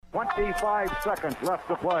25 seconds left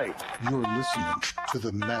to play. You're listening to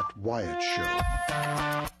the Matt Wyatt Show.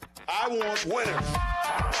 I want winners.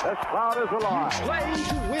 This crowd is alive. Play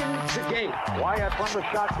to win the game. Wyatt from the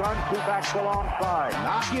shotgun, two backs alongside.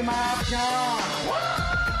 Knock him out, John.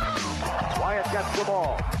 Wyatt gets the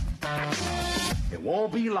ball. It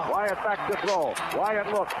won't be long. Wyatt back to throw.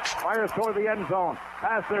 Wyatt looks, fires toward the end zone.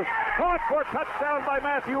 Passes, caught for touchdown by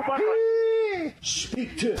Matthew Butler.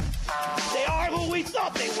 Speak to. They are who we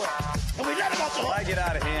thought they were. And we let them off the hook. I get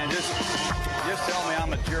out of hand, just tell me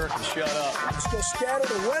I'm a jerk and shut up. Let's go scatter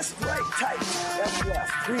the west, right, tight. That's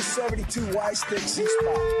left. 372 Y stick,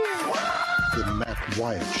 C-spot. The Matt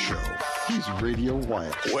Wyatt Show. He's Radio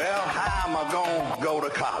Wyatt. Well, how am I going to go to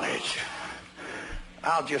college?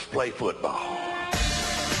 I'll just play football.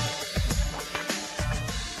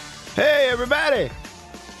 Hey, everybody.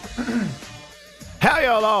 How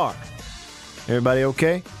y'all are? Everybody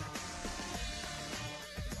okay?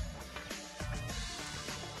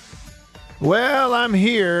 Well, I'm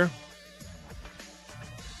here,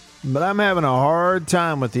 but I'm having a hard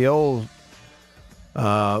time with the old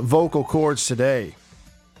vocal cords today.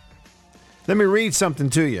 Let me read something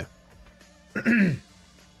to you.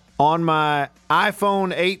 On my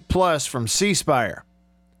iPhone 8 Plus from C Spire,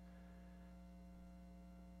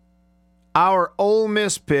 our Ole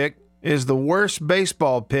Miss pick is the worst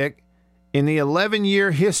baseball pick in the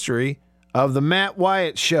 11-year history of the Matt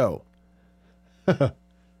Wyatt Show.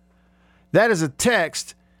 That is a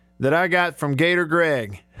text that I got from Gator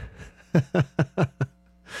Greg.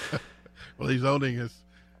 Well, he's owning his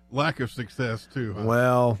lack of success, too. Huh?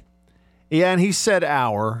 Well, yeah, and he said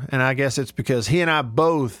our, and I guess it's because he and I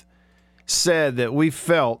both said that we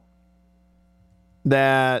felt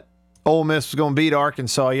that Ole Miss was going to beat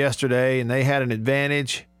Arkansas yesterday, and they had an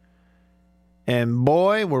advantage. And,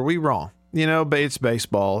 boy, were we wrong. You know, but it's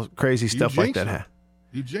baseball. Crazy stuff like that.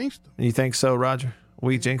 You jinxed them. You think so, Roger?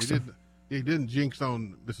 We jinxed them? He didn't jinx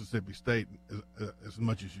on Mississippi State as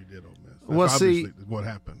much as you did on Miss. That's well, see, what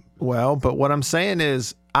happened. Well, but what I'm saying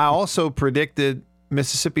is I also predicted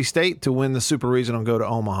Mississippi State to win the Super Regional and go to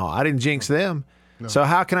Omaha. I didn't jinx them. No. So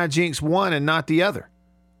how can I jinx one and not the other?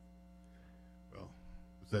 Well,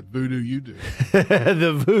 it's that voodoo you do.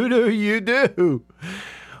 The voodoo you do.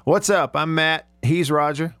 What's up? I'm Matt. He's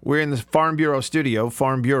Roger. We're in the Farm Bureau studio.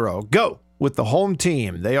 Farm Bureau. Go with the home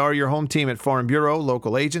team. They are your home team at Farm Bureau.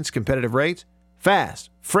 Local agents, competitive rates, fast,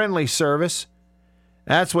 friendly service.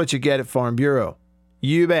 That's what you get at Farm Bureau.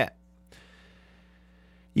 You bet.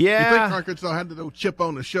 Yeah. You think Arkansas had the chip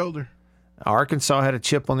on the shoulder? Arkansas had a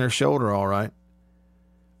chip on their shoulder, all right.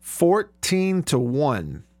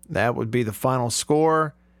 14-1. That would be the final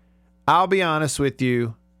score. I'll be honest with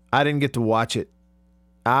you. I didn't get to watch it.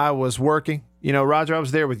 I was working. You know, Roger, I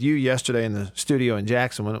was there with you yesterday in the studio in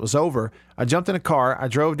Jackson. When it was over, I jumped in a car. I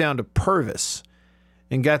drove down to Purvis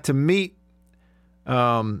and got to meet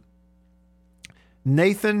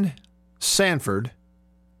Nathan Sanford,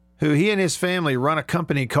 who he and his family run a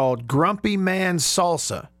company called Grumpy Man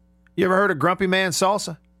Salsa. You ever heard of Grumpy Man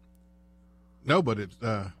Salsa? No, but it's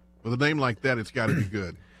with a name like that, it's got to be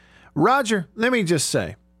good. Roger, let me just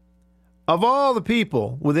say, of all the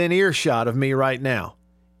people within earshot of me right now,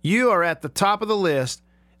 you are at the top of the list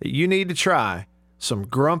that you need to try some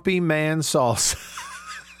Grumpy Man Salsa.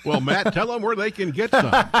 Well, Matt, tell them where they can get some.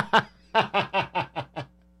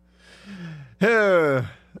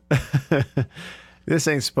 This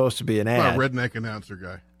ain't supposed to be an ad. Not a redneck announcer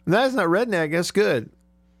guy. That's not redneck. That's good.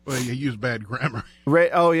 Well, you use bad grammar.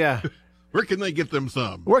 Oh, yeah. Where can they get them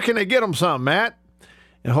some? Where can they get them some, Matt?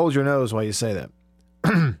 And hold your nose while you say that.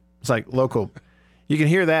 It's like local. You can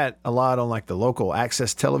hear that a lot on like the local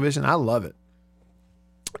access television. I love it.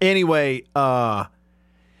 Anyway, yeah,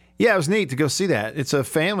 it was neat to go see that. It's a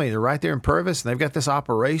family. They're right there in Purvis, and they've got this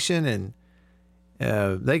operation, and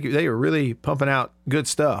they are really pumping out good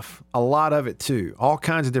stuff. A lot of it, too. All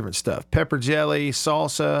kinds of different stuff. Pepper jelly,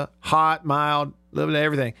 salsa, hot, mild, a little bit of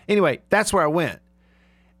everything. Anyway, that's where I went.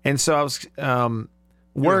 And so I was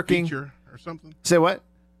working. Doing a feature or something? Say what?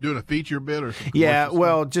 Doing a feature bit or something? Yeah,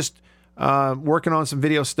 well, just working on some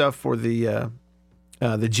video stuff for the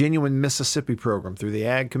Genuine Mississippi program through the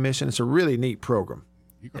Ag Commission. It's a really neat program.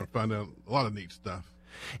 You're going to find out a lot of neat stuff.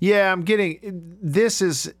 Yeah, I'm getting – this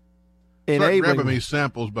is enabling – Start grabbing me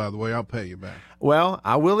samples, by the way. I'll pay you back. Well,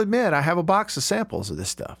 I will admit I have a box of samples of this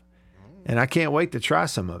stuff, and I can't wait to try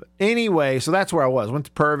some of it. Anyway, so that's where I was. Went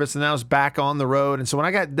to Purvis, and I was back on the road. And so when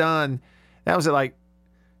I got done, that was at like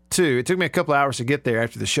 2. It took me a couple of hours to get there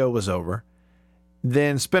after the show was over.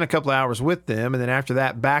 Then spent a couple of hours with them, and then after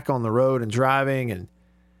that, back on the road and driving.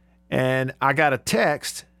 And I got a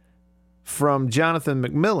text from Jonathan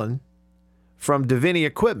McMillan from Davini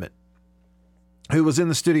Equipment, who was in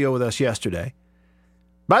the studio with us yesterday.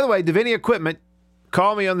 By the way, Davini Equipment,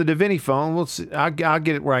 call me on the Davini phone. We'll see. I'll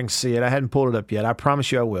get it where I can see it. I hadn't pulled it up yet. I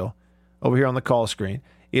promise you I will. Over here on the call screen.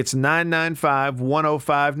 It's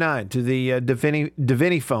 995-1059 to the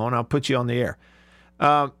Davini phone. I'll put you on the air.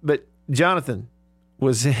 But Jonathan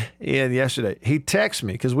was in yesterday. He texted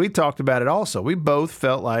me because we talked about it also. We both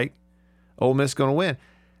felt like Ole Miss going to win.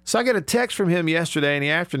 So I get a text from him yesterday in the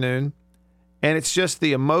afternoon, and it's just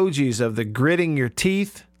the emojis of the gritting your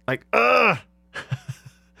teeth, like, ugh.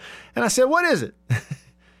 And I said, what is it?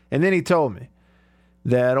 And then he told me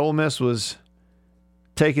that Ole Miss was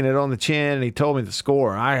taking it on the chin, and he told me the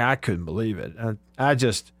score. I couldn't believe it. I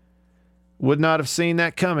just would not have seen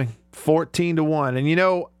that coming. 14-1. And, you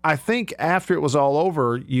know, I think after it was all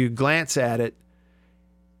over, you glance at it,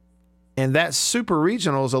 and that super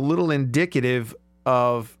regional is a little indicative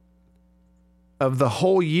of the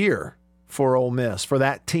whole year for Ole Miss, for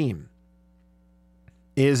that team.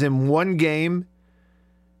 Is in one game,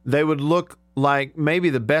 they would look like maybe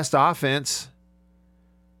the best offense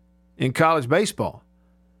in college baseball.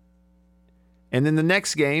 And then the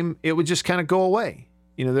next game, it would just kind of go away.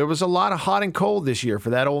 You know, there was a lot of hot and cold this year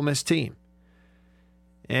for that Ole Miss team.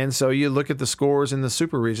 And so you look at the scores in the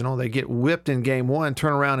Super Regional, they get whipped in game one,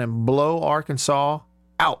 turn around and blow Arkansas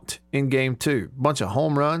out in game two. Bunch of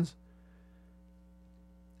home runs.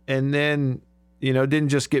 And then, you know, didn't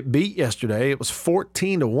just get beat yesterday. It was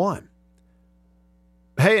 14-1.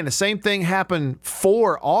 Hey, and the same thing happened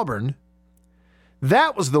for Auburn.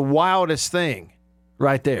 That was the wildest thing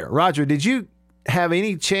right there. Roger, did you have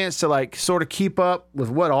any chance to, like, sort of keep up with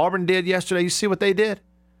what Auburn did yesterday? You see what they did?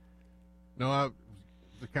 No, it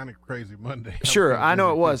was a kind of crazy Monday. Sure, I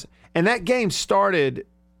know it was. And that game started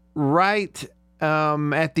right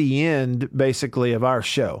at the end, basically, of our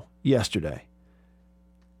show yesterday.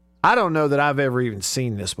 I don't know that I've ever even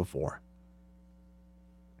seen this before.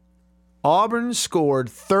 Auburn scored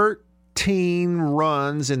 13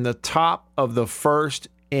 runs in the top of the first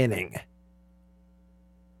inning.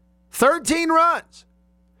 13 runs.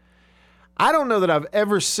 I don't know that I've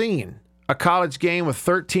ever seen a college game with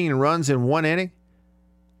 13 runs in one inning,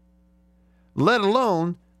 let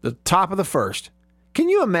alone the top of the first. Can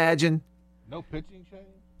you imagine? No pitching change?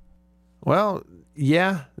 Well,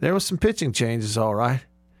 yeah, there was some pitching changes, all right.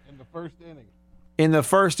 In the first inning? In the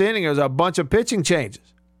first inning, there was a bunch of pitching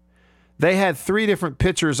changes. They had 3 different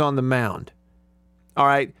pitchers on the mound. All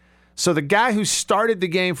right. So the guy who started the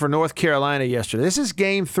game for North Carolina yesterday, this is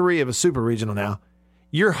game 3 of a super regional now.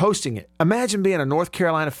 You're hosting it. Imagine being a North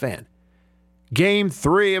Carolina fan. Game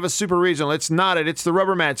 3 of a super regional. It's not it. It's the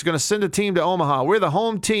rubber match. It's going to send a team to Omaha. We're the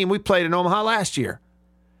home team. We played in Omaha last year.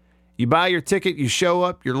 You buy your ticket. You show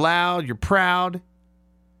up. You're loud. You're proud.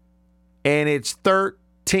 And it's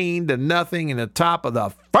 13-0 in the top of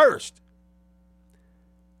the first.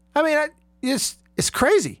 I mean, it's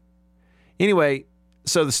crazy. Anyway,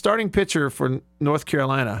 so the starting pitcher for North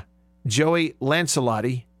Carolina, Joey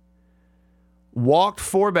Lancelotti, walked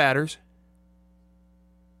 4 batters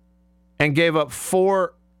and gave up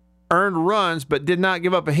 4 earned runs, but did not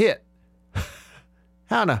give up a hit.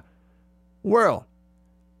 How in the world?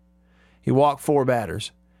 He walked 4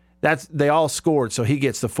 batters. They all scored, so he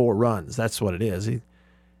gets the 4 runs. That's what it is. They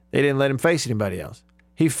didn't let him face anybody else.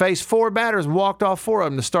 He faced 4 batters and walked off 4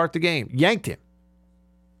 of them to start the game. Yanked him.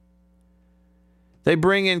 They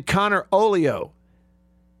bring in Connor Olio.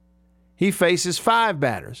 He faces 5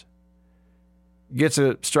 batters. Gets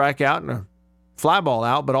a strikeout and a fly ball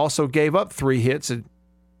out, but also gave up 3 hits and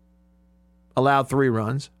allowed 3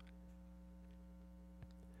 runs.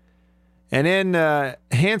 And then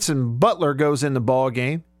Hanson Butler goes in the ball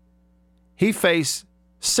game. He faced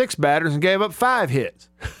 6 batters and gave up 5 hits.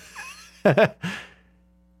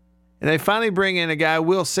 And they finally bring in a guy,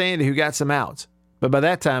 Will Sandy, who got some outs. But by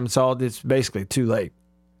that time, it's basically too late.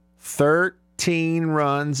 13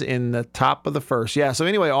 runs in the top of the first. Yeah, so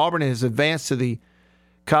anyway, Auburn has advanced to the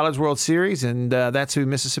College World Series, and that's who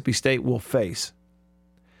Mississippi State will face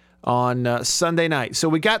on Sunday night. So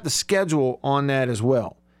we got the schedule on that as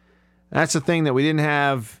well. That's the thing that we didn't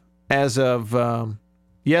have as of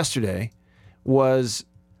yesterday was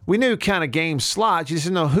we knew kind of game slots. You just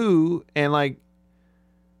didn't know who and, like,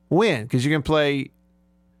 when, because you can play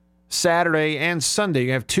Saturday and Sunday.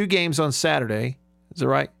 You have 2 games on Saturday. Is that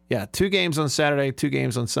right? Yeah, 2 games on Saturday, 2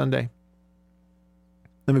 games on Sunday.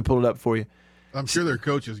 Let me pull it up for you. I'm sure their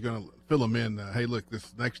coach is going to fill them in. Hey, look,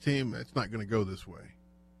 this next team, it's not going to go this way.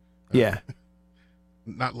 Yeah.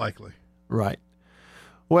 Not likely. Right.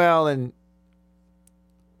 Well, and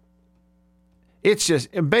it's just,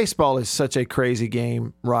 and baseball is such a crazy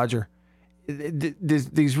game, Roger.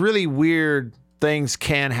 these really weird things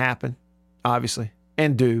can happen, obviously,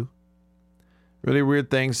 and do. Really weird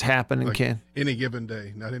things happen and Like can. any given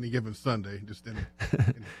day, not any given Sunday, just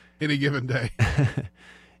any given day.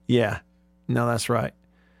 Yeah. No, that's right.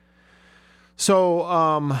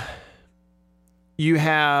 So you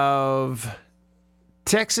have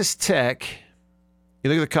Texas Tech. You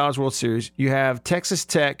look at the College World Series. You have Texas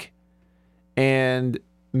Tech and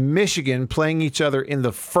Michigan playing each other in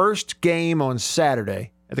the first game on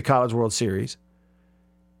Saturday at the College World Series.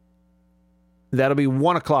 That'll be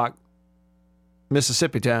 1 o'clock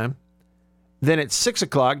Mississippi time. Then at 6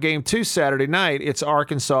 o'clock, game 2 Saturday night, it's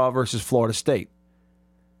Arkansas versus Florida State.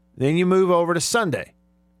 Then you move over to Sunday.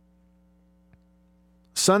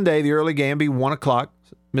 Sunday, the early game will be 1 o'clock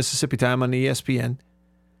Mississippi time on ESPN.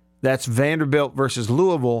 That's Vanderbilt versus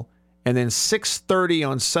Louisville. And then 6:30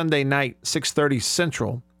 on Sunday night, 6:30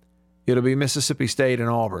 Central, it'll be Mississippi State and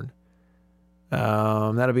Auburn.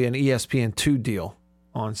 That'll be an ESPN2 deal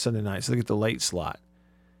on Sunday night. So they get the late slot.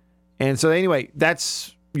 And so anyway,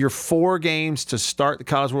 that's your 4 games to start the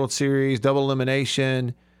College World Series, double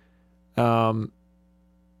elimination.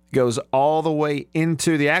 Goes all the way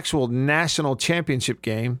into the actual national championship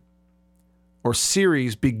game or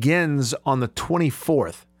series begins on the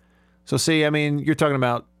 24th. So see, I mean, you're talking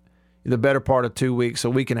about the better part of 2 weeks, a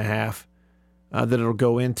week and a half that it'll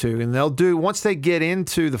go into. And they'll do, once they get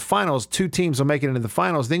into the finals, 2 teams will make it into the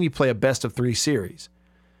finals, then you play a best of 3 series.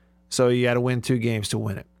 So you got to win 2 games to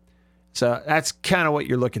win it. So that's kind of what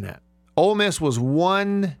you're looking at. Ole Miss was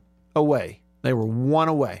 1 away. They were 1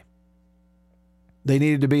 away. They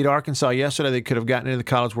needed to beat Arkansas yesterday. They could have gotten into the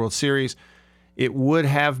College World Series. It would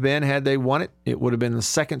have been, had they won it, it would have been the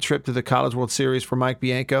second trip to the College World Series for Mike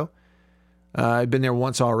Bianco. I'd been there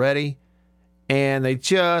once already. And they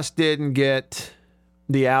just didn't get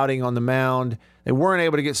the outing on the mound. They weren't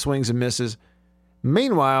able to get swings and misses.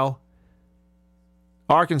 Meanwhile,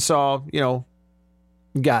 Arkansas,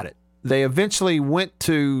 got it. They eventually went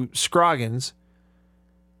to Scroggins.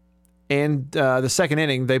 And the second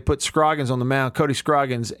inning, they put Scroggins on the mound, Cody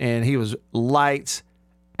Scroggins, and he was lights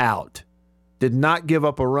out. Did not give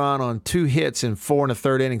up a run on 2 hits in 4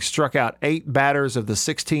 1/3 innings. Struck out 8 batters of the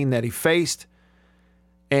 16 that he faced,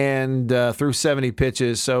 and threw 70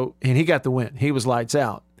 pitches. And he got the win. He was lights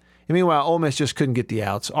out. And meanwhile, Ole Miss just couldn't get the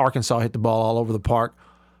outs. Arkansas hit the ball all over the park.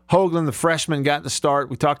 Hoagland, the freshman, got the start.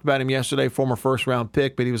 We talked about him yesterday, former first-round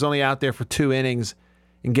pick, but he was only out there for 2 innings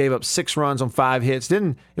and gave up 6 runs on 5 hits.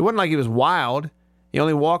 It wasn't like he was wild. He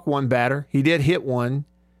only walked 1 batter. He did hit 1,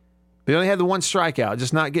 but he only had the 1 strikeout,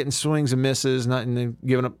 just not getting swings and misses, not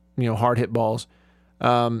giving up hard hit balls.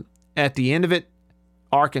 At the end of it,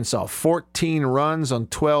 Arkansas 14 runs on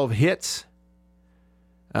 12 hits.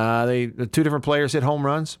 The 2 different players hit home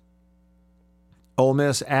runs. Ole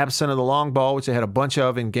Miss absent of the long ball, which they had a bunch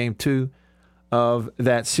of in Game 2 of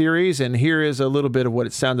that series. And here is a little bit of what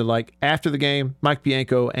it sounded like after the game, Mike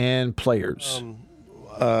Bianco and players.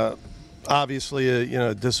 Obviously,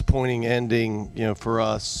 a disappointing ending, for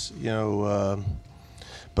us,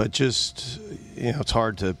 but just, it's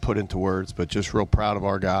hard to put into words, but just real proud of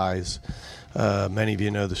our guys. Many of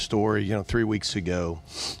you know the story. 3 weeks ago,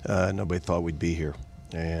 nobody thought we'd be here.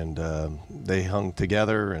 And they hung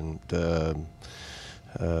together and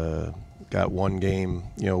got 1 game,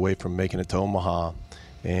 away from making it to Omaha.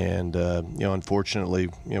 And, unfortunately,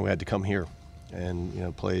 we had to come here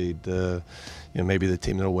and, played, maybe the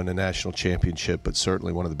team that will win a national championship, but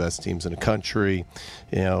certainly one of the best teams in the country,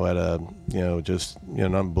 at a, just,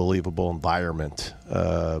 an unbelievable environment.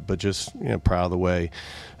 But just, proud of the way,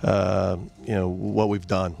 what we've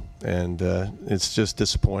done. And it's just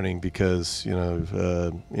disappointing because,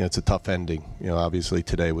 it's a tough ending. Obviously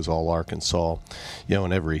today was all Arkansas,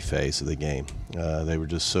 in every phase of the game. They were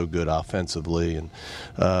just so good offensively. And,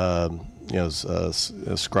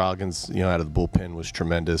 Scroggins, out of the bullpen was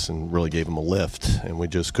tremendous and really gave them a lift. And we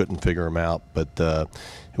just couldn't figure them out. But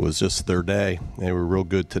it was just their day. They were real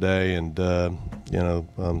good today. And,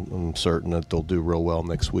 I'm certain that they'll do real well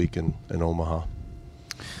next week in Omaha.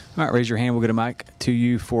 All right, raise your hand. We'll get a mic to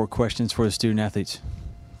you for questions for the student athletes.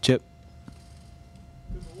 Chip.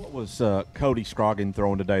 What was Cody Scroggins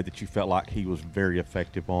throwing today that you felt like he was very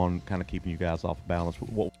effective on, kind of keeping you guys off balance?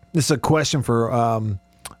 This is a question for,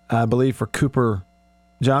 I believe, for Cooper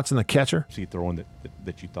Johnson, the catcher. Was he throwing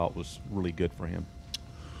that you thought was really good for him?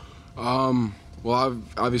 Well,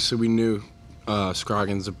 obviously we knew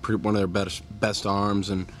Scroggins one of their best arms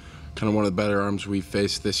and kind of one of the better arms we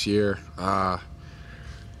faced this year.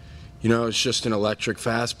 It's just an electric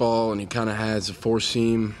fastball, and he kind of has a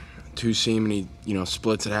 4-seam, 2-seam, and he,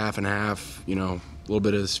 splits it half and half, a little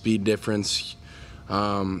bit of the speed difference.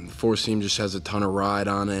 Four-seam just has a ton of ride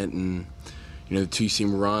on it, and the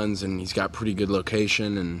two-seam runs, and he's got pretty good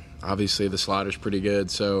location, and obviously the slider's pretty good.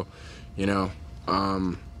 So, he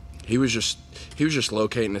was just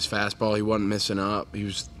locating his fastball. He wasn't missing up. He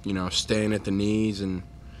was, staying at the knees, and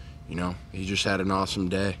he just had an awesome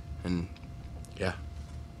day. And yeah.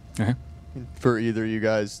 Okay. For either of you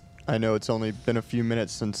guys, I know it's only been a few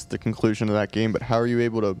minutes since the conclusion of that game, but how are you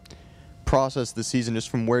able to process the season just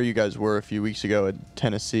from where you guys were a few weeks ago at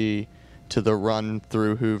Tennessee to the run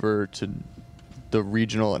through Hoover to the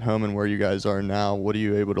regional at home and where you guys are now? What are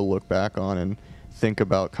you able to look back on and think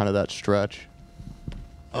about kind of that stretch?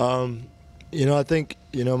 I think,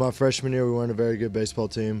 my freshman year we weren't a very good baseball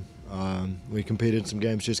team. We competed in some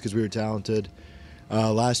games just because we were talented.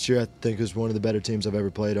 Last year I think it was one of the better teams I've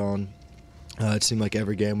ever played on. It seemed like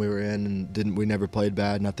every game we were in and we never played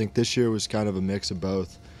bad. And I think this year was kind of a mix of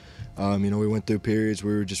both. We went through periods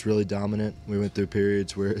where we were just really dominant. We went through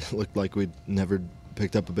periods where it looked like we'd never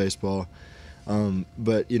picked up a baseball.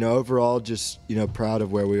 But overall, just, proud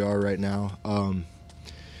of where we are right now.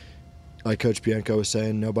 Like Coach Bianco was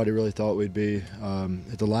saying, nobody really thought we'd be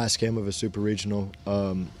at the last game of a super regional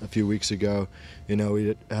a few weeks ago.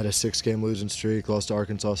 We had a 6-game losing streak, lost to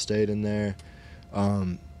Arkansas State in there.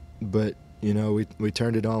 But, we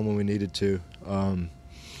turned it on when we needed to.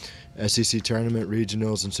 SEC tournament,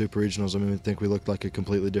 regionals, and super regionals, I think we looked like a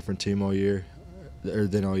completely different team all year.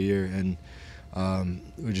 And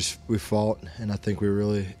we fought, and I think we were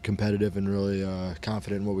really competitive and really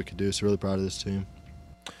confident in what we could do. So really proud of this team.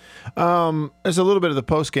 There's a little bit of the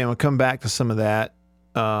post game. I'll come back to some of that.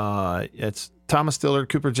 It's Thomas Dillard,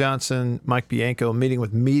 Cooper Johnson, Mike Bianco meeting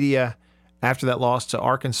with media after that loss to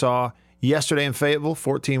Arkansas yesterday in Fayetteville.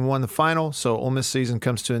 14-1 the final. So Ole Miss season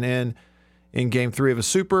comes to an end in Game 3 of a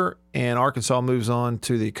Super, and Arkansas moves on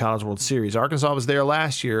to the College World Series. Arkansas was there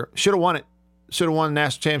last year. Should have won it. Should have won the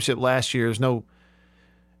national championship last year.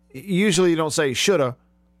 Usually you don't say shoulda.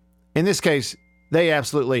 In this case, they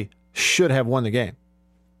absolutely should have won the game.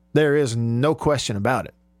 There is no question about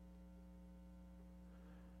it.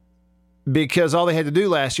 Because all they had to do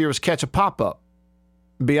last year was catch a pop-up.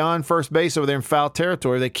 Beyond first base over there in foul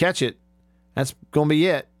territory, they catch it. That's going to be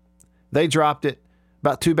it. They dropped it.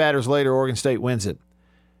 About 2 batters later, Oregon State wins it.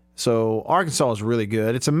 So Arkansas is really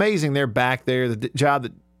good. It's amazing they're back there. The job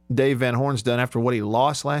that Dave Van Horn's done after what he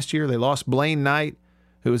lost last year. They lost Blaine Knight,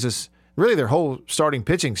 who was really their whole starting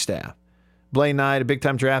pitching staff. Blaine Knight, a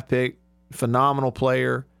big-time draft pick, phenomenal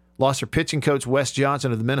player. Lost their pitching coach, Wes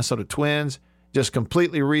Johnson of the Minnesota Twins. Just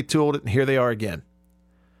completely retooled it, and here they are again.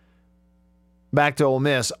 Back to Ole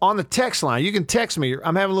Miss. On the text line, you can text me.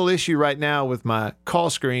 I'm having a little issue right now with my call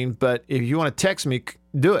screen, but if you want to text me,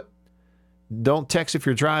 do it. Don't text if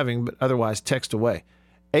you're driving, but otherwise text away.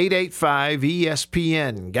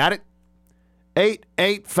 885-ESPN. Got it?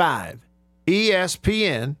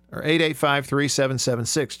 885-ESPN or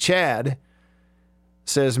 885-3776. Chad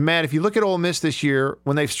says, Matt, if you look at Ole Miss this year,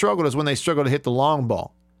 when they've struggled is when they struggle to hit the long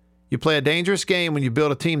ball. You play a dangerous game when you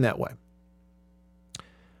build a team that way.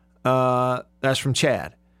 That's from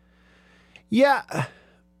Chad. Yeah, I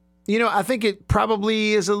think it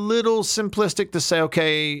probably is a little simplistic to say,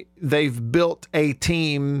 okay, they've built a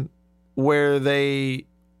team where they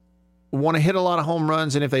want to hit a lot of home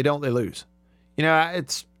runs, and if they don't, they lose.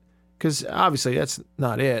 It's because obviously that's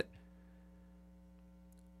not it.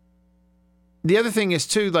 The other thing is,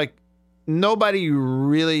 too, like, nobody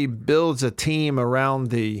really builds a team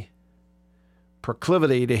around the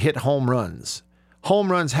proclivity to hit home runs.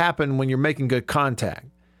 Home runs happen when you're making good contact.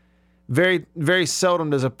 Very, very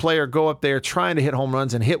seldom does a player go up there trying to hit home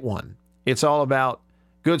runs and hit one. It's all about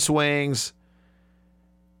good swings.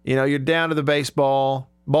 You're down to the baseball.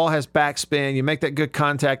 Ball has backspin. You make that good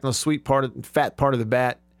contact on the fat part of the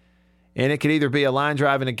bat, and it could either be a line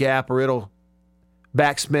drive in a gap or it'll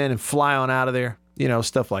backspin and fly on out of there.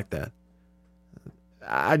 Stuff like that.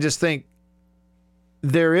 I just think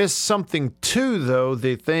there is something to, though,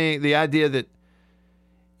 the idea that,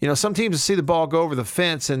 some teams see the ball go over the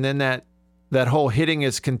fence, and then that whole hitting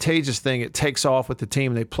is contagious thing, it takes off with the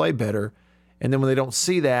team and they play better. And then when they don't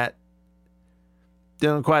see that, they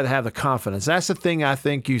don't quite have the confidence. That's the thing I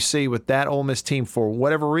think you see with that Ole Miss team for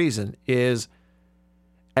whatever reason is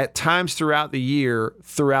at times throughout the year,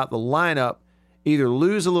 throughout the lineup, either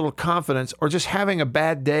lose a little confidence or just having a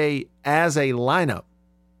bad day as a lineup.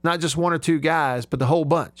 Not just one or two guys, but the whole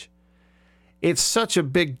bunch. It's such a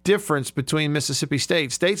big difference between Mississippi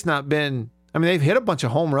State. State's not been, they've hit a bunch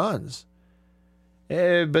of home runs,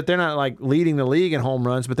 but they're not like leading the league in home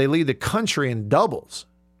runs, but they lead the country in doubles.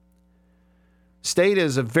 State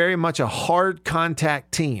is very much a hard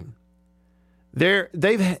contact team.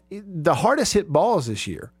 the hardest hit balls this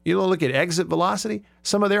year. You look at exit velocity.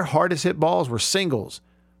 Some of their hardest hit balls were singles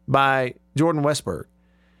by Jordan Westberg.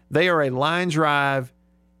 They are a line drive,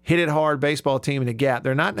 hit it hard baseball team in the gap.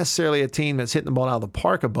 They're not necessarily a team that's hitting the ball out of the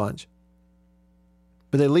park a bunch,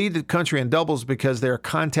 but they lead the country in doubles because they're a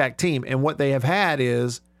contact team. And what they have had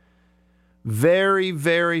is very,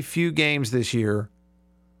 very few games this year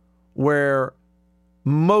where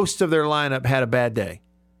most of their lineup had a bad day.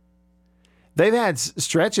 They've had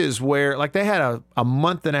stretches where, like they had a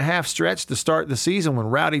month and a half stretch to start the season when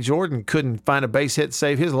Rowdy Jordan couldn't find a base hit to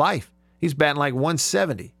save his life. He's batting like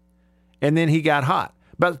 170. And then he got hot.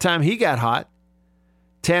 By the time he got hot,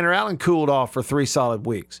 Tanner Allen cooled off for 3 solid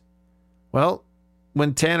weeks. Well,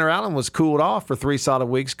 when Tanner Allen was cooled off for 3 solid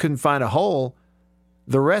weeks, couldn't find a hole,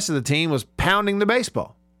 the rest of the team was pounding the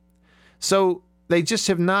baseball. So they just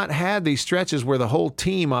have not had these stretches where the whole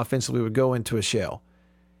team offensively would go into a shell.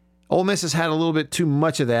 Ole Miss has had a little bit too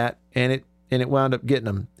much of that, and it wound up getting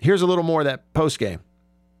them. Here's a little more of that post game.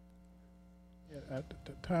 At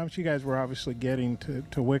the times you guys were obviously getting to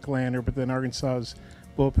Wicklander, but then Arkansas's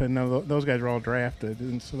bullpen, those guys are all drafted,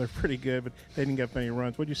 and so they're pretty good, but they didn't get any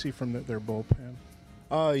runs. What do you see from their bullpen?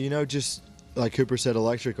 Just like Cooper said,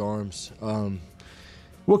 electric arms.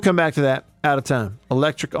 We'll come back to that out of time.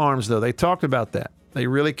 Electric arms, though. They talked about that. They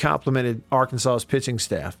really complimented Arkansas's pitching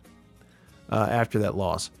staff after that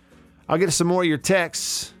loss. I'll get some more of your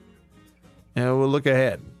texts, and we'll look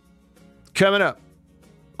ahead. Coming up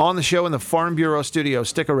on the show in the Farm Bureau studio.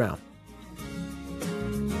 Stick around.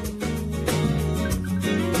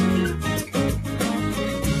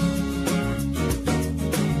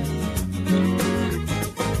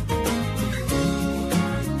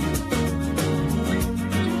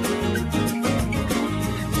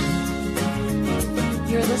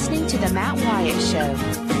 You're listening to The Matt Wyatt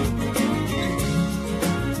Show.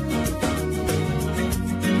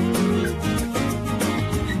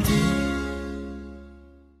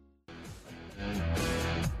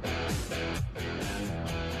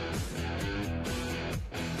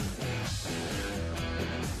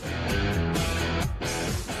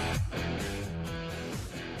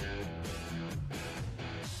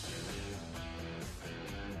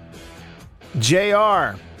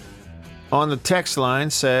 JR on the text line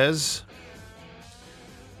says,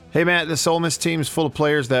 hey, Matt, this Ole Miss team is full of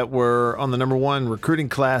players that were on the number 1 recruiting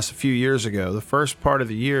class a few years ago. The first part of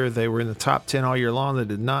the year, they were in the top 10 all year long. They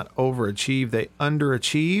did not overachieve. They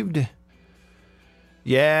underachieved.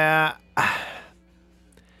 Yeah. I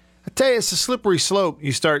tell you, it's a slippery slope.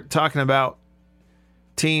 You start talking about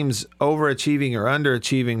teams overachieving or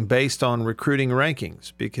underachieving based on recruiting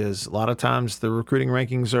rankings, because a lot of times the recruiting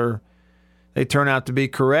rankings they turn out to be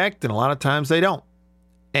correct, and a lot of times they don't.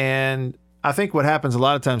 And I think what happens a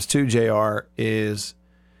lot of times too, JR, is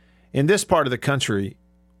in this part of the country,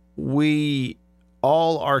 we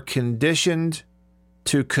all are conditioned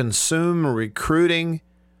to consume recruiting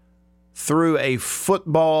through a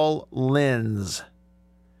football lens.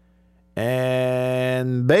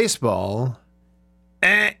 And baseball,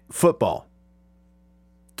 football,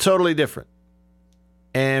 totally different.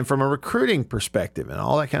 And from a recruiting perspective and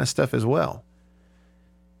all that kind of stuff as well,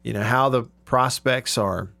 how the prospects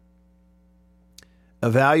are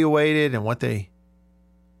evaluated and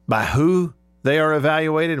by who they are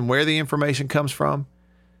evaluated and where the information comes from.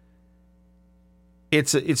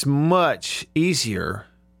 It's much easier.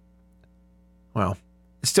 Well,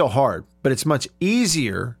 it's still hard, but it's much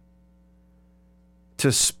easier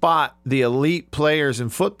to spot the elite players in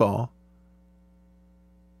football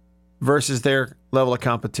versus their level of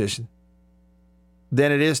competition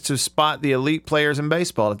than it is to spot the elite players in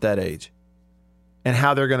baseball at that age and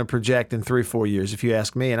how they're going to project in 3-4 years, if you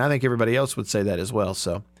ask me. And I think everybody else would say that as well.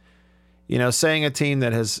 So, saying a team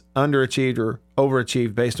that has underachieved or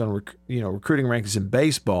overachieved based on, recruiting rankings in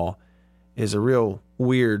baseball is a real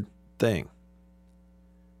weird thing.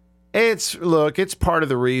 It's part of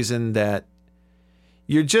the reason that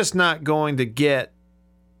you're just not going to get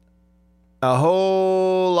a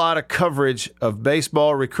whole lot of coverage of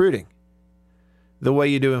baseball recruiting the way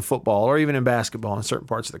you do in football or even in basketball in certain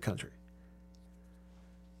parts of the country.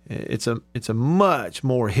 It's a much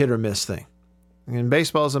more hit or miss thing. And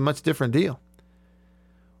baseball is a much different deal.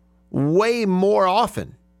 Way more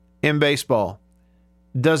often in baseball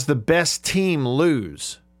does the best team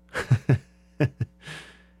lose. It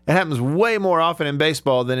happens way more often in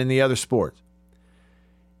baseball than in the other sports.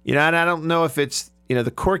 And I don't know if it's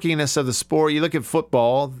the quirkiness of the sport. You look at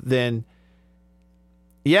football, then,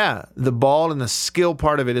 the ball and the skill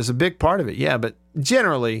part of it is a big part of it. Yeah, but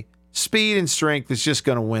generally, speed and strength is just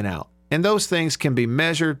going to win out. And those things can be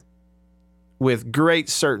measured with great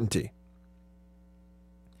certainty.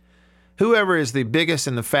 whoever is the biggest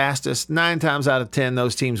and the fastest, 9 times out of 10,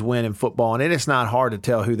 those teams win in football, and it's not hard to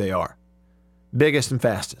tell who they are. Biggest and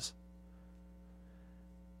fastest.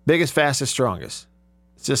 Biggest, fastest, strongest.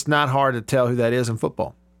 It's just not hard to tell who that is in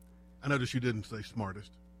football. I noticed you didn't say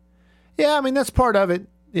smartest. Yeah, I mean, that's part of it.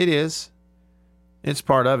 It is. It's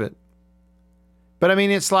part of it. But, I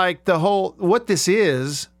mean, it's like the whole, what it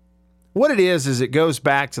is it goes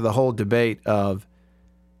back to the whole debate of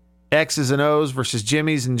X's and O's versus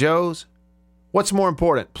Jimmy's and Joe's. What's more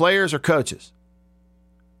important, players or coaches?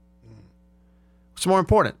 What's more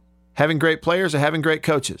important, having great players or having great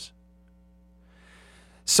coaches?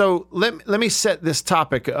 So let me set this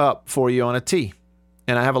topic up for you on a tee.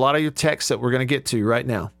 And I have a lot of your texts that we're going to get to right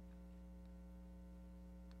now.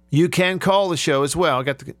 You can call the show as well.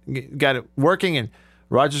 Got it working, and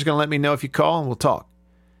Roger's going to let me know if you call, and we'll talk.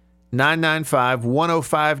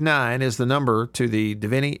 995-1059 is the number to the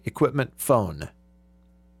Davini Equipment phone.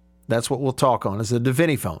 That's what we'll talk on, is the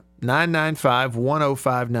Davini phone.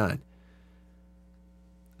 995-1059.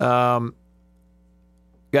 Got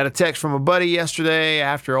a text from a buddy yesterday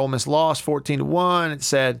after Ole Miss lost 14-1. It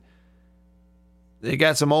said they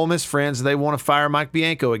got some Ole Miss friends and they want to fire Mike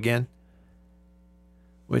Bianco again,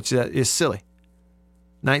 which is silly.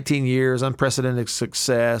 19 years, unprecedented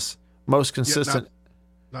success, most consistent.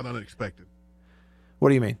 Not unexpected. What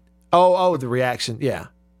do you mean? Oh, the reaction. Yeah,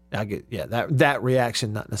 I get. Yeah, that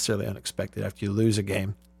reaction not necessarily unexpected after you lose a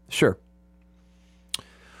game. Sure.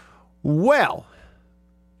 Well,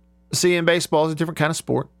 see, in baseball is a different kind of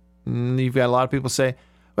sport. You've got a lot of people say,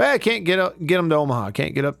 "Well, I can't get them to Omaha.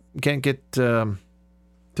 Can't get to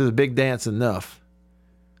the big dance enough."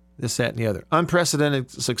 This, that, and the other.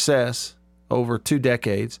 Unprecedented success over 2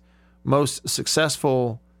 decades. Most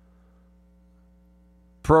successful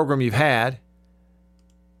program you've had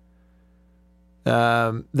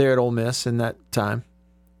there at Ole Miss in that time.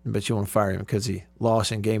 But you want to fire him because he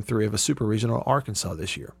lost in Game 3 of a Super Regional at Arkansas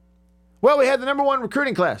this year. Well, we had the number 1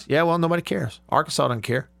 recruiting class. Yeah, well, nobody cares. Arkansas doesn't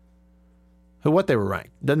care what they were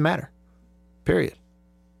ranked. Doesn't matter. Period.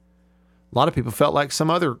 A lot of people felt like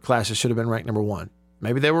some other classes should have been ranked number 1.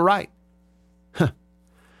 Maybe they were right. So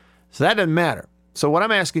that doesn't matter. So what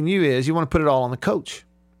I'm asking you is, you want to put it all on the coach.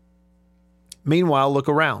 Meanwhile, look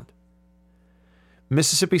around.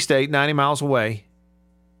 Mississippi State, 90 miles away,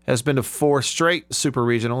 has been to 4 straight Super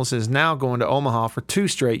Regionals, is now going to Omaha for 2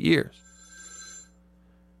 straight years.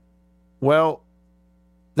 Well,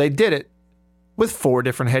 they did it with 4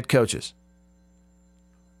 different head coaches.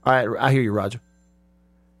 All right, I hear you, Roger.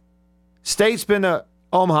 State's been to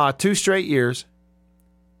Omaha 2 straight years,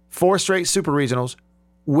 4 straight Super Regionals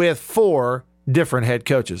with 4 different head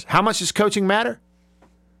coaches. How much does coaching matter?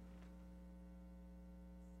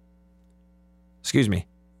 Excuse me.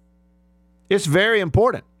 It's very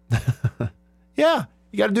important. Yeah,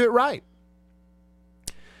 you got to do it right.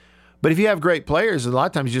 But if you have great players, a lot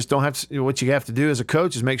of times you just don't have to, what you have to do as a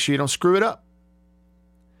coach is make sure you don't screw it up.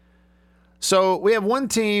 So we have one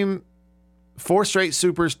team, 4 straight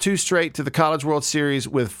Supers, 2 straight to the College World Series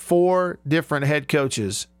with 4 different head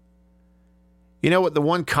coaches. You know what the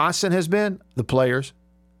one constant has been? The players.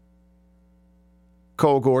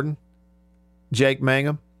 Cole Gordon, Jake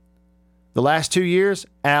Mangum. The last 2 years,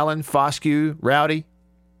 Allen, Foscue, Rowdy.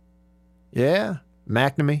 Yeah,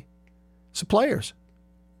 McNamee. It's the players.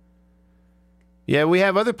 Yeah, we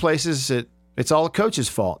have other places that it's all the coach's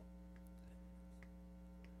fault.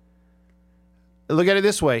 Look at it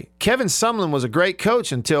this way. Kevin Sumlin was a great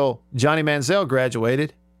coach until Johnny Manziel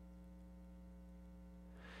graduated.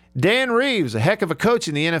 Dan Reeves, a heck of a coach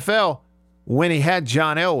in the NFL when he had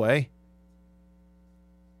John Elway.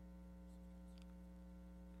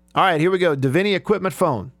 All right, here we go. Davini Equipment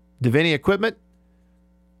phone. Davini Equipment,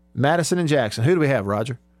 Madison and Jackson. Who do we have,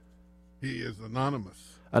 Roger? He is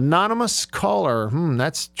anonymous. Anonymous caller.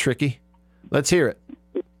 That's tricky. Let's hear it.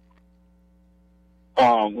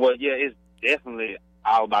 Well, yeah, it's definitely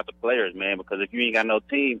all about the players, man, because if you ain't got no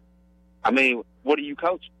team, I mean, what are you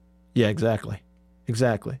coaching? Yeah, exactly.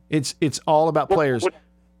 Exactly. It's all about players.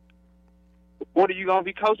 What are you going to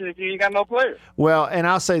be coaching if you ain't got no players? Well, and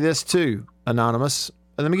I'll say this too, Anonymous.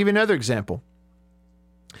 Let me give you another example.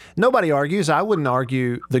 Nobody argues. I wouldn't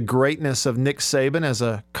argue the greatness of Nick Saban as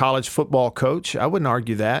a college football coach. I wouldn't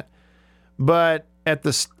argue that. But at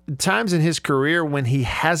the times in his career when he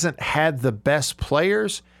hasn't had the best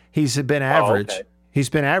players, he's been average. Oh, okay. He's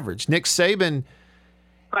been average. Nick Saban.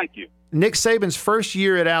 Thank you. Nick Saban's first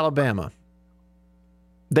year at Alabama,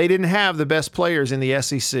 they didn't have the best players in the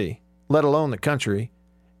SEC, let alone the country.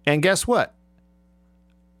 And guess what?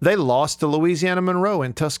 They lost to Louisiana Monroe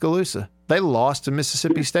in Tuscaloosa. They lost to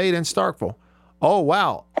Mississippi State in Starkville. Oh,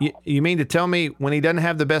 wow. You mean to tell me when he doesn't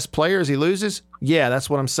have the best players, he loses? Yeah, that's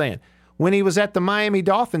what I'm saying. When he was at the Miami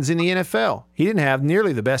Dolphins in the NFL, he didn't have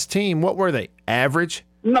nearly the best team. What were they? Average?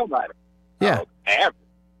 Nobody. Yeah. Average.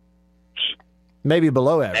 Maybe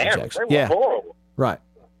below average, Average. actually. They were Yeah. horrible. Right.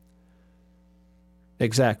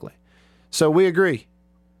 Exactly. So we agree.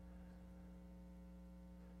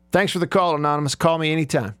 Thanks for the call, Anonymous. Call me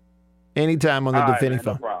anytime. Anytime on the All right, defending man,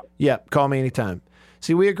 no phone. problem. Yeah, call me anytime.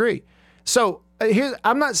 See, we agree. So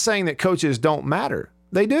I'm not saying that coaches don't matter.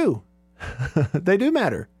 They do. They do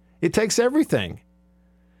matter. It takes everything.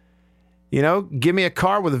 You know, give me a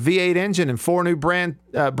car with a V8 engine and 4 new brand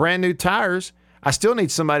new tires. I still need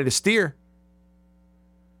somebody to steer.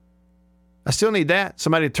 I still need that.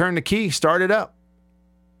 Somebody to turn the key, start it up.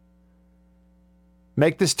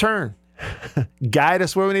 Make this turn. Guide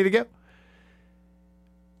us where we need to go.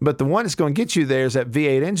 But the one that's going to get you there is that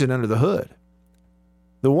V8 engine under the hood.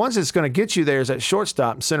 The ones that's going to get you there is that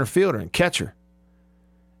shortstop and center fielder and catcher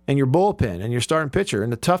and your bullpen and your starting pitcher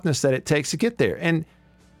and the toughness that it takes to get there. And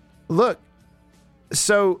look,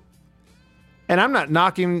 so, and I'm not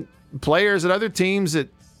knocking players at other teams that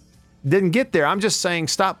didn't get there. I'm just saying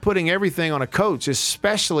stop putting everything on a coach,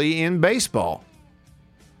 especially in baseball.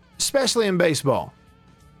 Especially in baseball.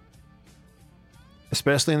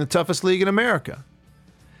 Especially in the toughest league in America.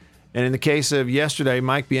 And in the case of yesterday,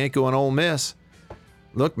 Mike Bianco and Ole Miss,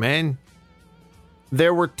 look, man,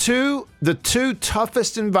 there were the two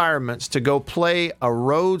toughest environments to go play a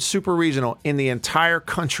road super regional in the entire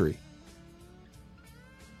country.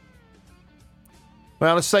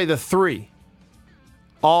 Well, let's say the 3.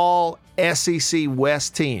 All SEC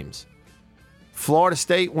West teams. Florida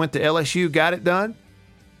State went to LSU, got it done.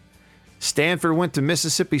 Stanford went to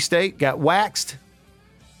Mississippi State, got waxed.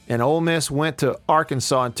 And Ole Miss went to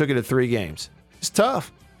Arkansas and took it to 3 games. It's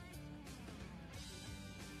tough.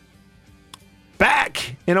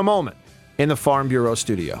 Back in a moment in the Farm Bureau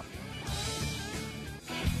studio.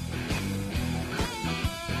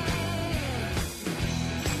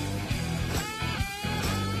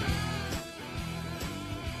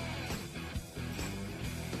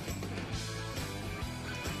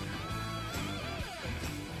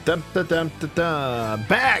 Dum, da, dum, da, da.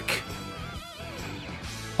 Back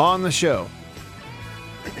on the show.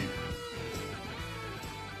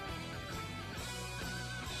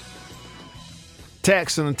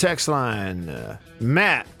 Text on the text line.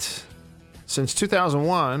 Matt, since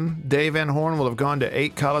 2001, Dave Van Horn will have gone to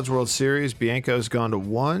 8 College World Series. Bianco's gone to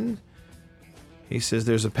 1. He says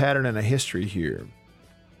there's a pattern and a history here.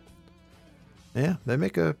 Yeah, they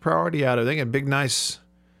make a priority out of it. They got a big, nice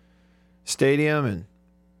stadium and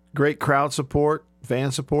great crowd support,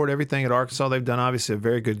 fan support, everything at Arkansas. They've done, obviously, a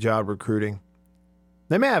very good job recruiting.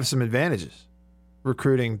 They may have some advantages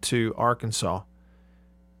recruiting to Arkansas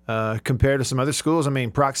compared to some other schools. I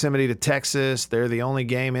mean, proximity to Texas. They're the only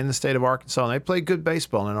game in the state of Arkansas, and they play good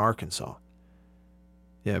baseball in Arkansas.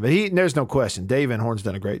 Yeah, but there's no question. Dave Van Horn's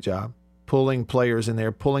done a great job pulling players in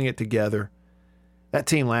there, pulling it together. That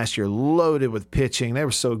team last year loaded with pitching. They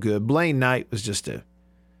were so good. Blaine Knight was just a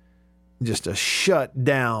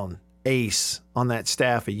shut-down ace on that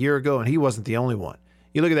staff a year ago, and he wasn't the only one.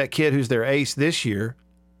 You look at that kid who's their ace this year,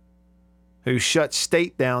 who shut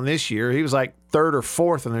State down this year. He was like 3rd or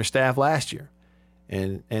 4th on their staff last year,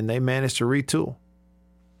 and they managed to retool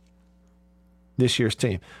this year's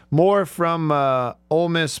team. More from Ole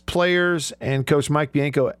Miss players and Coach Mike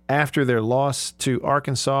Bianco after their loss to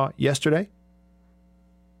Arkansas yesterday.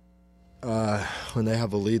 When they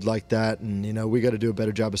have a lead like that, and we got to do a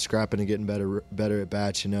better job of scrapping and getting better at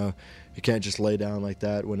bats. You can't just lay down like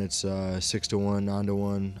that when it's 6-1,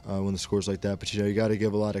 9-1 when the score's like that. But you got to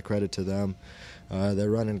give a lot of credit to them. They're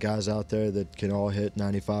running guys out there that can all hit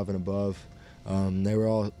 95 and above. They were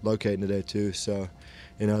all locating today too, so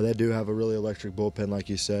they do have a really electric bullpen, like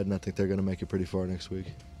you said, and I think they're going to make it pretty far next week.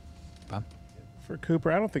 Bob? For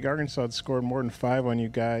Cooper, I don't think Arkansas had scored more than 5 on you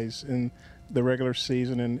guys in the regular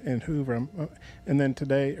season in Hoover. And then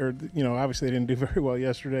today, obviously they didn't do very well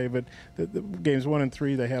yesterday, but the games 1 and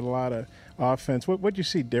 3, they had a lot of offense. What did you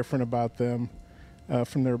see different about them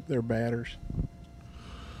from their batters?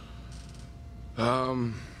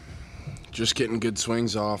 Just getting good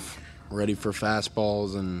swings off, ready for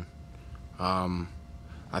fastballs, and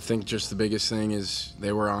I think just the biggest thing is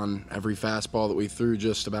they were on every fastball that we threw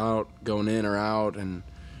just about, going in or out, and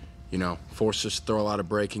forced us to throw a lot of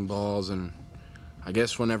breaking balls. And I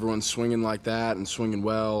guess when everyone's swinging like that and swinging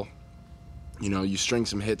well, you string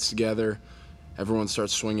some hits together, everyone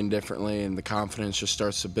starts swinging differently, and the confidence just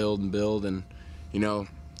starts to build and build. And, you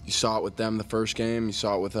saw it with them the first game, you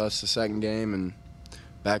saw it with us the second game, and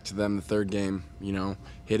back to them the third game.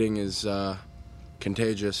 Hitting is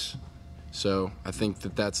contagious. So I think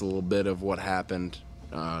that that's a little bit of what happened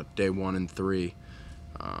day 1 and 3.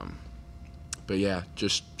 But yeah,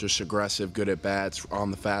 just aggressive, good at bats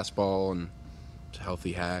on the fastball, and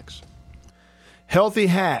healthy hacks. Healthy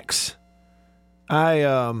hacks.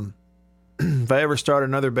 If I ever start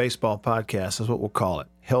another baseball podcast, that's what we'll call it.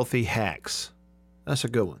 Healthy hacks. That's a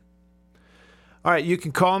good one. All right, you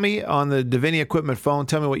can call me on the Davini Equipment phone.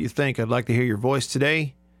 Tell me what you think. I'd like to hear your voice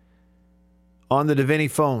today. On the Davini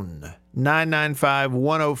phone,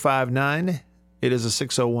 995-1059. It is a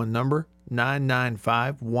 601 number,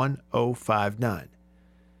 995-1059.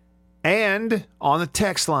 And on the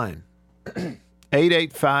text line,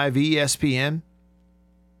 885-ESPN.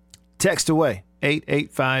 Text away,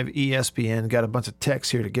 885-ESPN. Got a bunch of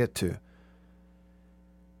texts here to get to.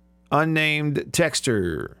 Unnamed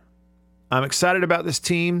texter. I'm excited about this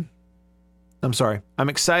team. I'm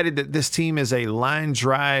excited that this team is a line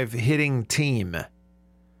drive hitting team.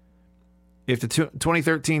 If the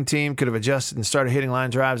 2013 team could have adjusted and started hitting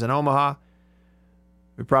line drives in Omaha,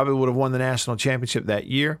 we probably would have won the national championship that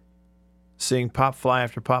year. Seeing pop fly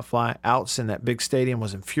after pop fly outs in that big stadium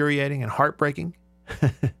was infuriating and heartbreaking.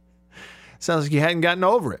 Sounds like you hadn't gotten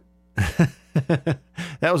over it.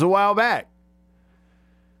 That was a while back.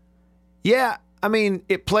 Yeah, I mean,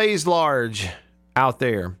 it plays large out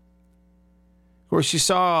there. Of course, you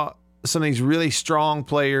saw some of these really strong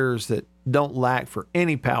players that don't lack for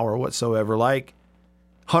any power whatsoever, like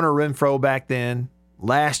Hunter Renfroe back then.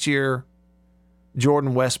 Last year,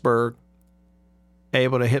 Jordan Westberg,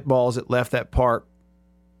 able to hit balls that left that park,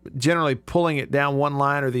 generally pulling it down one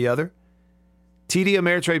line or the other. TD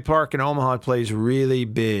Ameritrade Park in Omaha plays really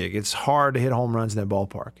big. It's hard to hit home runs in that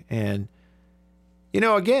ballpark. And,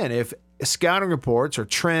 again, if scouting reports or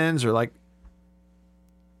trends or like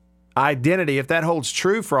identity, if that holds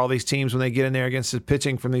true for all these teams when they get in there against the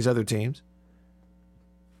pitching from these other teams,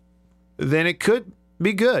 then it could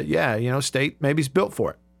be good. Yeah, State maybe is built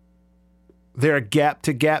for it. They're a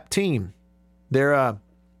gap-to-gap team. They're,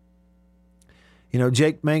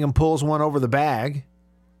 Jake Mangum pulls one over the bag.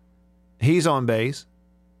 He's on base.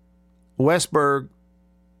 Westberg,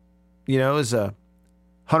 is a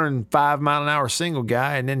 105-mile-an-hour single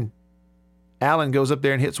guy, and then Allen goes up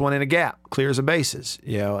there and hits one in a gap, clears the bases.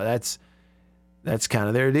 That's kind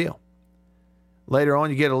of their deal. Later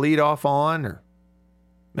on, you get a leadoff on, or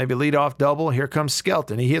maybe a leadoff double. Here comes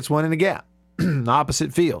Skelton. He hits one in a gap,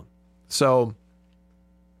 opposite field. So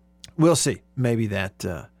we'll see. Maybe that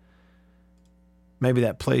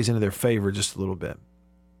plays into their favor just a little bit.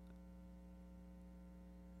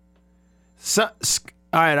 So,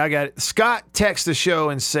 all right, I got it. Scott texted the show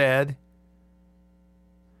and said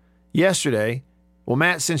yesterday, well,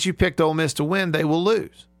 Matt, since you picked Ole Miss to win, they will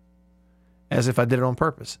lose. As if I did it on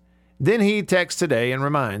purpose. Then he texts today and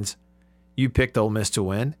reminds, you picked Ole Miss to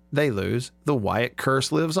win, they lose. The Wyatt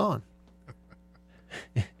curse lives on.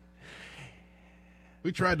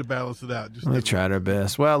 We tried to balance it out. We tried our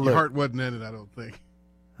best. Well, look. Your heart wasn't in it, I don't think.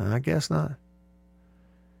 I guess not.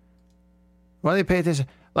 Why do they pay attention?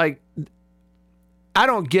 Like, I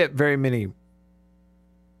don't get very many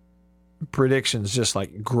predictions just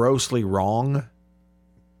like grossly wrong.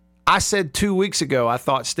 I said 2 weeks ago I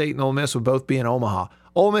thought State and Ole Miss would both be in Omaha.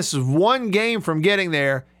 Ole Miss is one game from getting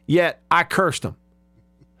there, yet I cursed them.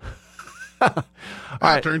 All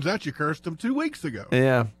right. Turns out you cursed them 2 weeks ago.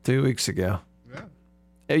 Yeah, 2 weeks ago. Yeah.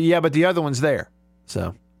 Yeah, but the other one's there.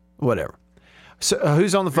 So, whatever. So,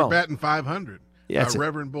 who's on the phone? You're batting 500. Yeah,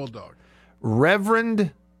 Reverend Bulldog.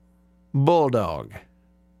 Reverend Bulldog.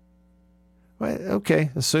 Well,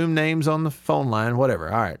 okay, assume names on the phone line,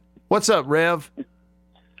 whatever. All right. What's up, Rev?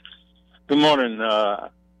 Good morning. I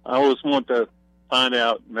always want to find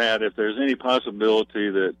out, Matt, if there's any possibility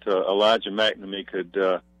that Elijah McNamee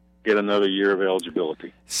could get another year of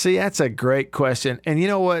eligibility. See, that's a great question. And you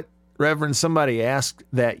know what, Reverend? Somebody asked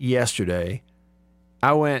that yesterday.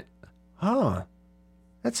 I went,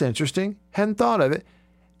 that's interesting. Hadn't thought of it.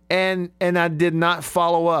 And I did not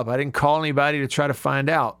follow up. I didn't call anybody to try to find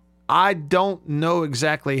out. I don't know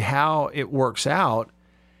exactly how it works out.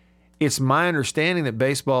 It's my understanding that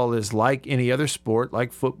baseball is like any other sport,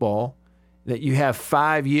 like football, that you have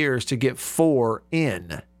 5 years to get 4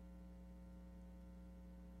 in.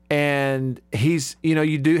 And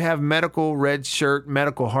you do have medical red shirt,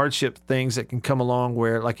 medical hardship things that can come along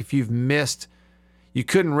where, like if you've missed, you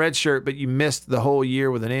couldn't red shirt, but you missed the whole year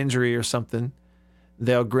with an injury or something,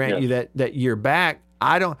 they'll grant you that year back.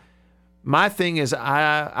 My thing is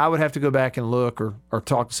I would have to go back and look or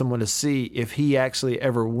talk to someone to see if he actually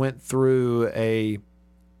ever went through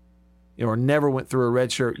or never went through a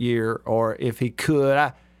redshirt year, or if he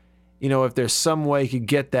could. if there's some way he could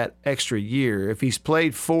get that extra year. If he's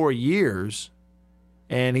played 4 years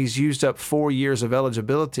and he's used up 4 years of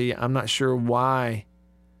eligibility, I'm not sure why,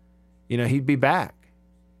 he'd be back.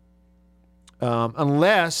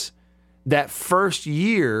 Unless that first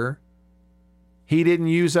year he didn't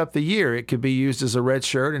use up the year. It could be used as a red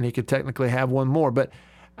shirt and he could technically have one more. But,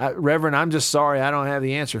 Reverend, I'm just sorry I don't have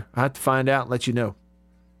the answer. I have to find out and let you know.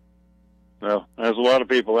 Well, there's a lot of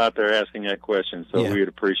people out there asking that question, so we'd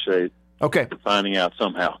appreciate finding out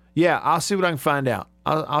somehow. Yeah, I'll see what I can find out.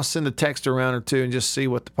 I'll send a text around or two and just see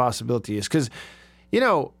what the possibility is. Because, he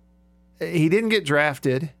didn't get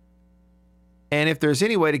drafted. And if there's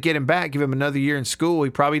any way to get him back, give him another year in school, he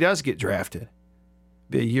probably does get drafted.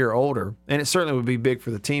 Be a year older. And it certainly would be big for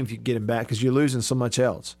the team if you could get him back because you're losing so much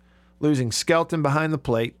else. Losing Skelton behind the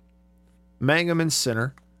plate, Mangum in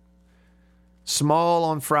center, Small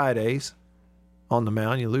on Fridays on the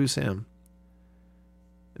mound, you lose him.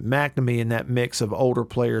 McNamee in that mix of older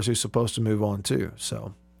players who's supposed to move on too.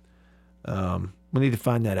 So we need to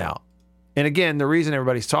find that out. And again, the reason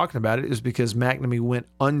everybody's talking about it is because McNamee went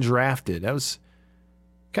undrafted. That was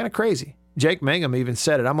kind of crazy. Jake Mangum even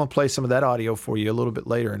said it. I'm going to play some of that audio for you a little bit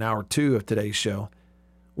later in hour 2 of today's show.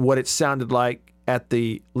 What it sounded like at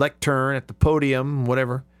the lectern, at the podium,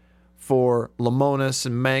 whatever, for Lamonis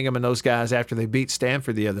and Mangum and those guys after they beat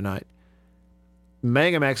Stanford the other night.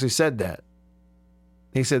 Mangum actually said that.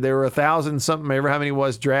 He said there were 1,000-something, ever how many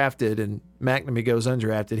was drafted, and McNamee goes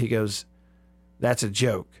undrafted. He goes, that's a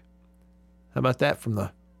joke. How about that from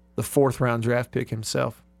the 4th-round draft pick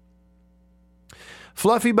himself?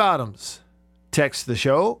 Fluffy Bottoms text the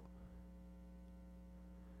show.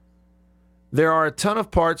 There are a ton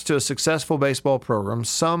of parts to a successful baseball program,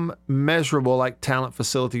 some measurable like talent,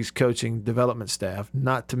 facilities, coaching, development staff,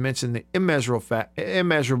 not to mention the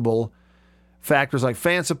immeasurable factors like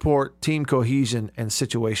fan support, team cohesion, and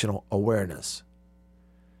situational awareness.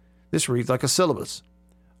 This reads like a syllabus.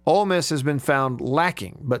 Ole Miss has been found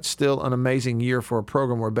lacking, but still an amazing year for a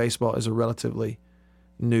program where baseball is a relatively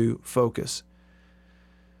new focus.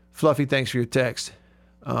 Fluffy, thanks for your text.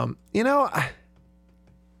 I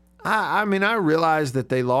realized that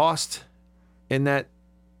they lost in that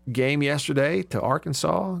game yesterday to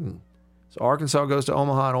Arkansas. And so Arkansas goes to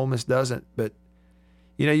Omaha and Ole Miss doesn't. But,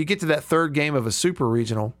 you get to that 3rd game of a super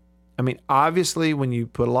regional. Obviously, when you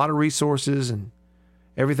put a lot of resources and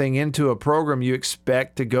everything into a program, you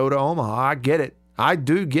expect to go to Omaha. I get it. I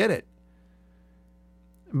do get it.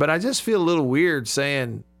 But I just feel a little weird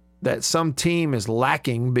saying that some team is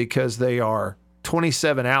lacking because they are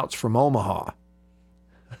 27 outs from Omaha.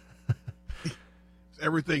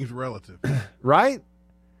 Everything's relative. Right?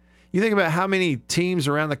 You think about how many teams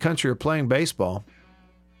around the country are playing baseball.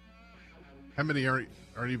 How many aren't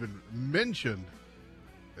even mentioned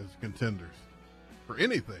as contenders for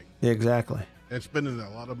anything? Yeah, exactly. And spending a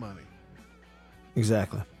lot of money.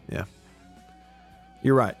 Exactly. Yeah.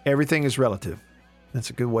 You're right. Everything is relative.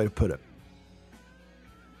 That's a good way to put it.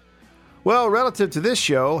 Well, relative to this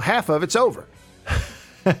show, half of it's over.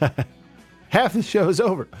 Half the show is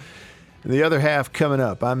over. And the other half coming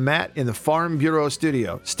up. I'm Matt in the Farm Bureau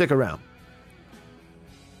studio. Stick around.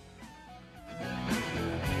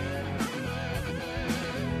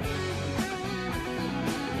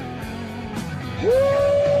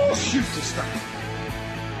 Woo! Shoot to stop.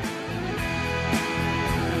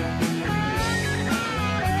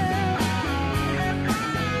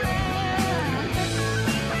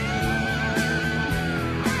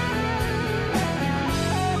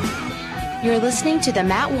 You're listening to The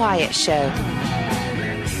Matt Wyatt Show.